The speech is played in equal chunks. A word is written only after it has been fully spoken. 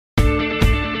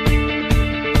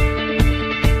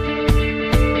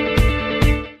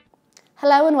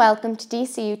Hello and welcome to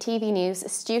DCU TV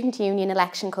News Student Union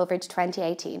Election Coverage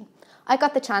 2018. I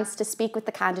got the chance to speak with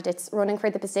the candidates running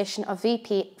for the position of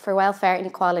VP for Welfare and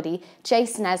Equality,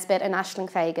 Jason Nesbitt and Aisling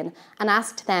Fagan, and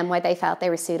asked them why they felt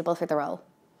they were suitable for the role.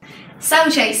 So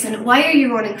Jason, why are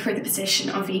you running for the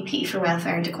position of VP for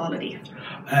Welfare and Equality?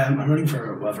 I'm running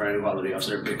for Welfare and Equality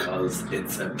Officer because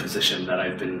it's a position that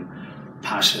I've been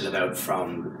passionate about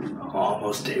from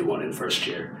almost day one in first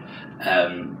year.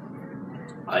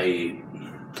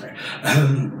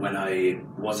 When I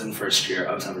was in first year,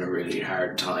 I was having a really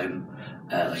hard time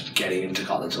getting into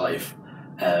college life.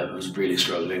 I was really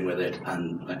struggling with it,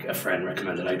 and a friend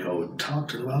recommended I go talk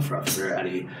to the welfare officer, and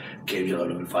he gave me a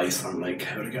lot of advice on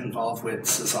how to get involved with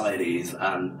societies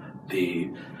and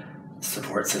the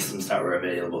support systems that were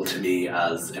available to me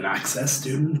as an access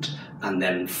student. And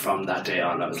then from that day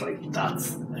on, I was like,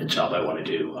 that's a job I want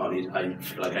to do. I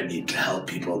feel like I need to help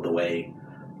people the way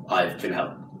I've been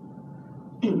helped.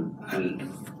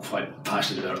 And quite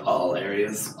passionate about all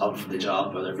areas of the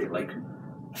job, whether it be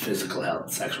physical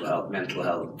health, sexual health, mental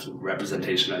health,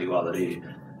 representation and equality.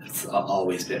 It's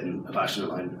always been a passion of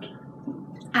mine.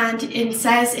 And it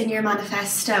says in your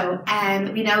manifesto,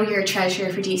 we know you're a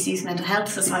treasurer for DCU's Mental Health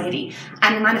Society,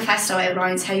 and your manifesto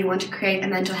outlines how you want to create a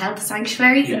mental health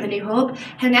sanctuary in the new hub.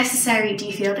 How necessary do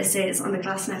you feel this is on the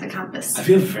Glasnevin campus? I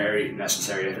feel very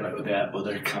necessary. I feel like with the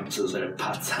other campuses,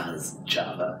 PATS has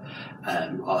Java,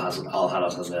 All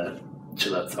Hallows has a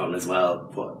chill out zone as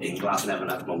well, but in Glasnevin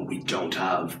at the moment we don't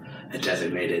have a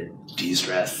designated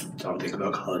de-stress, don't think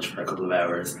about college for a couple of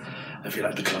hours. I feel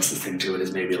like the closest thing to it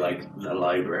is maybe the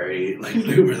library,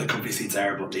 where the company seats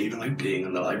are, but even being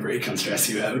in the library can stress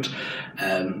you out.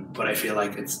 But I feel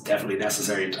like it's definitely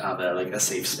necessary to have a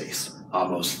safe space,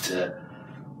 almost to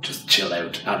just chill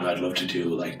out. And I'd love to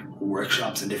do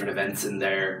workshops and different events in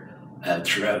there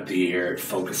throughout the year,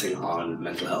 focusing on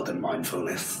mental health and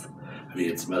mindfulness. I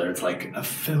mean, whether it's a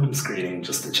film screening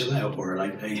just to chill out, or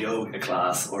a yoga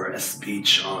class, or a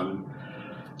speech on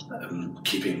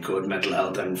keeping good mental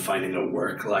health and finding a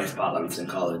work-life balance in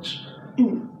college.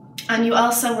 And you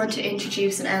also want to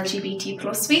introduce an LGBT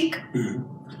plus week,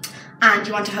 and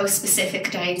you want to host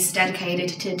specific days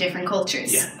dedicated to different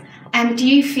cultures. Yeah. Do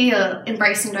you feel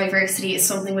embracing diversity is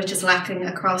something which is lacking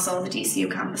across all the DCU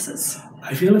campuses?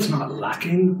 I feel it's not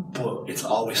lacking, but it's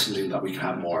always something that we can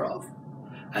have more of.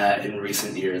 In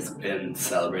recent years, in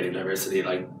celebrating diversity,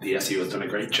 the SU has done a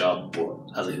great job,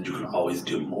 but as I said, you can always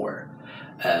do more.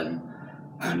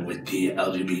 And with the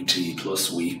LGBT plus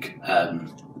week,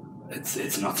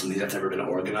 it's not something that's ever been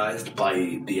organised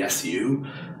by the SU.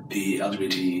 The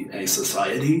LGBT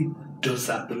Society does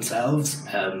that themselves,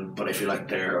 but I feel like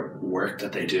their work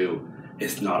that they do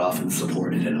is not often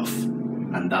supported enough,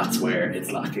 and that's where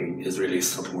it's lacking, is really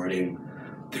supporting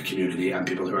the community and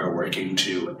people who are working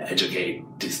to educate,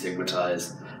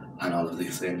 destigmatise, and all of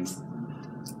these things.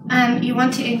 You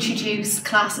want to introduce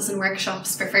classes and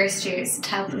workshops for first years to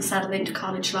help them settle into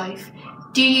college life.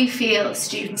 Do you feel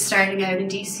students starting out in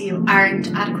DCU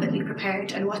aren't adequately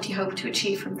prepared, and what do you hope to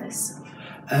achieve from this?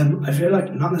 I feel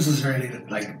not necessarily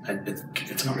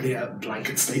it's not really a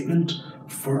blanket statement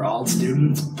for all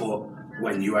students, but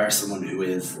when you are someone who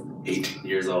is 18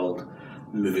 years old,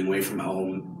 moving away from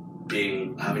home,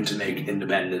 having to make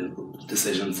independent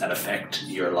decisions that affect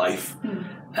your life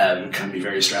can be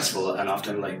very stressful. And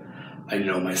often I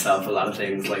know myself, a lot of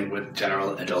things with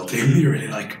general adulting, you're really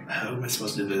how am I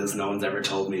supposed to do this? No one's ever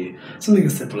told me. Something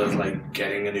as simple as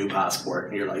getting a new passport,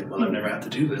 and you're well, I've never had to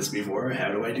do this before,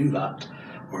 how do I do that?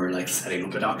 Or setting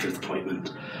up a doctor's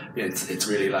appointment. It's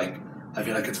really I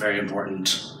feel it's very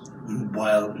important.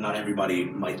 While not everybody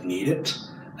might need it,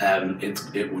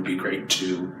 it would be great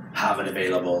to have it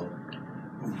available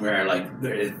where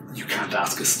you can't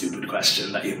ask a stupid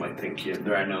question that you might think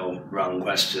there are no wrong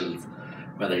questions.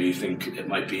 Whether you think it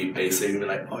might be basic,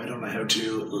 oh, I don't know how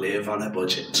to live on a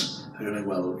budget. And you're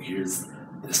well, here's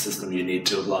the system you need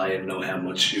to apply and know how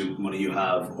much money you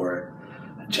have, or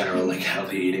general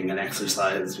healthy eating and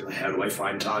exercise. You're how do I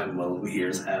find time? Well,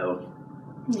 here's how.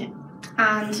 Yeah.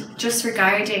 And just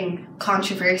regarding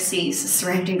controversies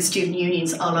surrounding student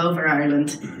unions all over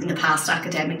Ireland in the past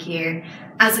academic year,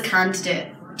 as a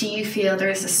candidate, do you feel there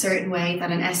is a certain way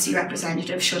that an SU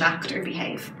representative should act or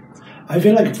behave? I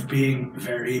feel it's being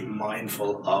very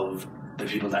mindful of the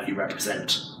people that you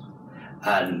represent,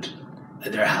 and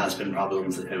there has been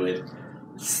problems with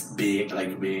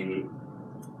being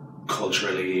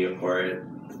culturally or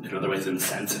in other ways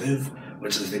insensitive,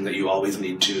 which is a thing that you always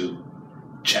need to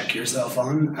check yourself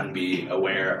on and be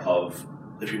aware of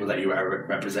the people that you are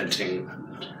representing.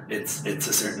 It's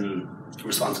a certain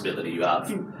responsibility you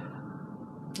have.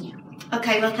 Yeah.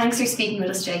 Okay, well, thanks for speaking with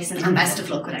us, Jason, and best of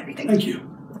luck with everything. Thank you.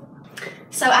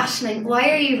 So, Aisling, why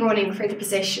are you running for the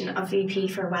position of VP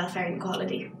for Welfare and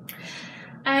Equality?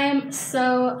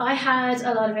 So I had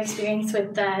a lot of experience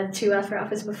with the two welfare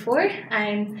officers before.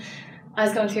 I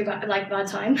was going through bad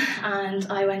time, and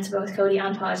I went to both Cody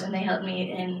and Pod, and they helped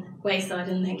me in ways that I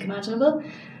didn't think imaginable.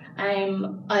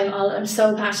 I'm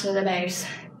so passionate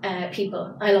about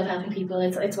people. I love helping people.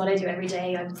 It's what I do every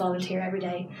day. I volunteer every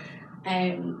day.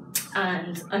 And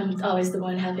I'm always the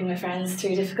one helping my friends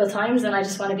through difficult times, and I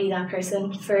just want to be that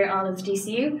person for all of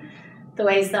DCU. The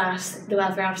ways that the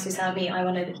welfare officers help me, I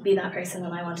want to be that person,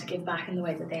 and I want to give back in the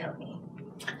way that they help me.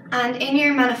 And in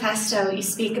your manifesto, you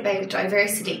speak about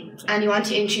diversity, and you want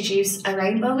to introduce a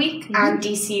Rainbow Week and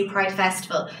DCU Pride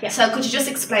Festival. Yeah. So could you just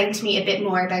explain to me a bit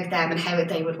more about them and how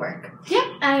they would work?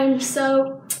 Yeah.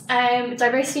 So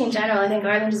diversity in general, I think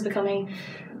Ireland is becoming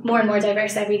more and more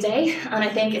diverse every day, and I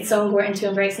think it's so important to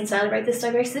embrace and celebrate this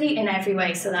diversity in every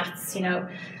way. So that's,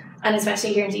 and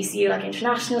especially here in DCU, like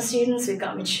international students, we've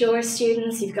got mature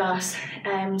students, you've got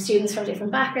students from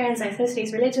different backgrounds,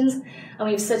 ethnicities, religions, and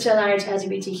we have such a large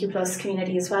LGBTQ plus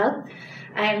community as well.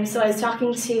 So I was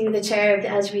talking to the chair of the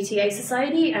LGBTA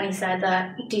Society, and he said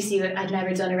that DCU had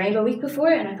never done a Rainbow Week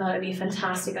before, and I thought it would be a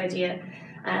fantastic idea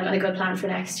and a good plan for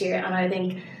next year. And I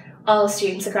think all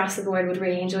students across the board would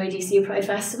really enjoy DCU Pride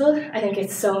Festival. I think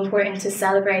it's so important to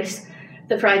celebrate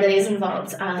the pride that is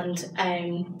involved, and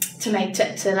to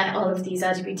let all of these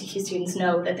LGBTQ students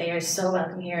know that they are so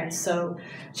welcome here and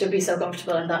should be so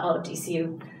comfortable, and that all of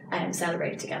DCU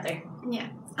celebrate together. Yeah.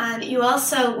 And you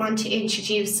also want to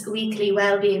introduce weekly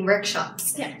wellbeing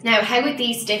workshops. Yeah. Now, how would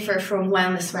these differ from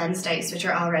Wellness Wednesdays, which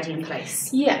are already in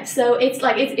place? Yeah, so it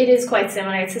is quite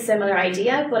similar. It's a similar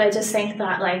idea, but I just think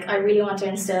that I really want to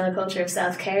instill a culture of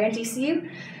self-care in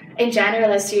DCU. In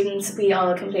general, as students, we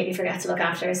all completely forget to look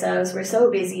after ourselves. We're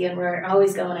so busy, and we're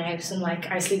always going out, and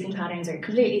our sleeping patterns are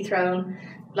completely thrown,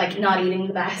 not eating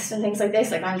the best and things like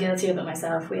this. I'm guilty of it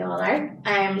myself. We all are.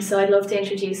 So I'd love to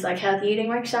introduce healthy eating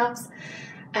workshops,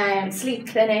 sleep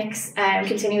clinics,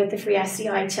 continue with the free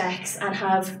STI checks, and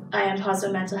have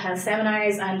positive mental health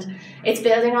seminars. And it's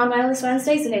building on Wellness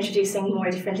Wednesdays and introducing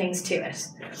more different things to it.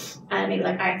 Maybe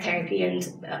art therapy and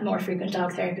more frequent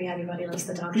dog therapy. Everybody loves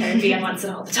the dog therapy and wants it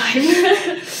all the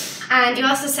time. And you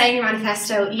also say in your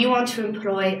manifesto you want to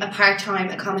employ a part-time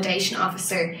accommodation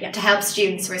officer to help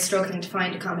students who are struggling to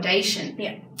find accommodation.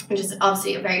 Yeah. Which is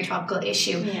obviously a very topical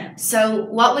issue. Yeah. So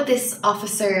what would this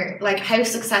officer, how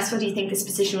successful do you think this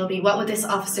position will be? What would this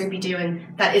officer be doing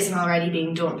that isn't already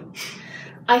being done?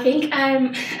 I think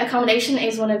accommodation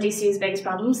is one of DCU's biggest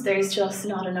problems. There's just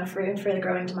not enough room for the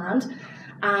growing demand.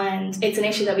 And it's an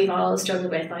issue that we've all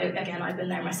struggled with. I've been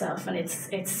there myself, and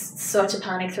it's such a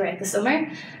panic throughout the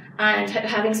summer. And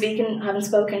having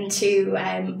spoken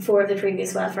to 4 of the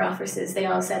previous welfare officers, they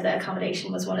all said that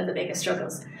accommodation was one of the biggest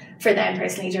struggles for them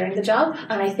personally during the job.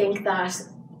 And I think that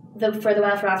for the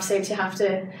welfare officer to have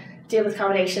to deal with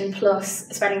accommodation plus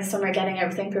spending the summer getting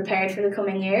everything prepared for the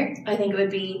coming year, I think it would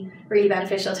be really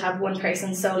beneficial to have one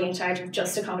person solely in charge of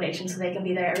just accommodation, so they can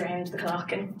be there around the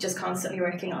clock and just constantly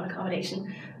working on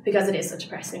accommodation, because it is such a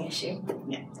pressing issue.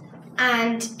 Yeah.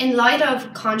 And in light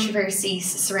of controversies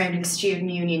surrounding student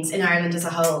unions in Ireland as a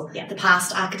whole, the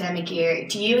past academic year,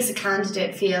 do you as a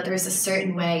candidate feel there is a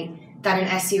certain way that an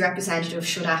SU representative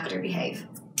should act or behave?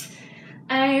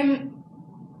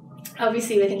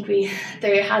 Obviously, I think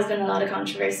there has been a lot of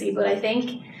controversy, but I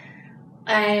think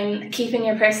keeping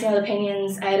your personal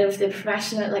opinions out of the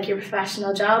professional, your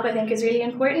professional job, I think is really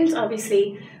important.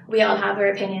 Obviously, we all have our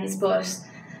opinions, but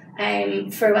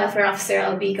for welfare officer,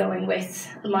 I'll be going with,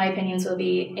 my opinions will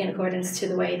be in accordance to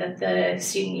the way that the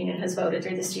student union has voted,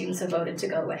 or the students have voted to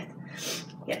go with.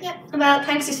 Yeah. Well,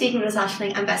 thanks for speaking with us,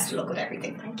 Aisling, and best of luck with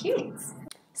everything. Thank you.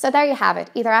 So there you have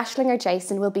it. Either Aisling or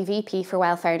Jason will be VP for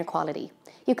Welfare and Equality.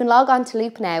 You can log on to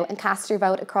Loop now and cast your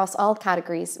vote across all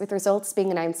categories, with results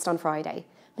being announced on Friday.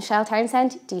 Michelle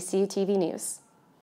Townsend, DCU TV News.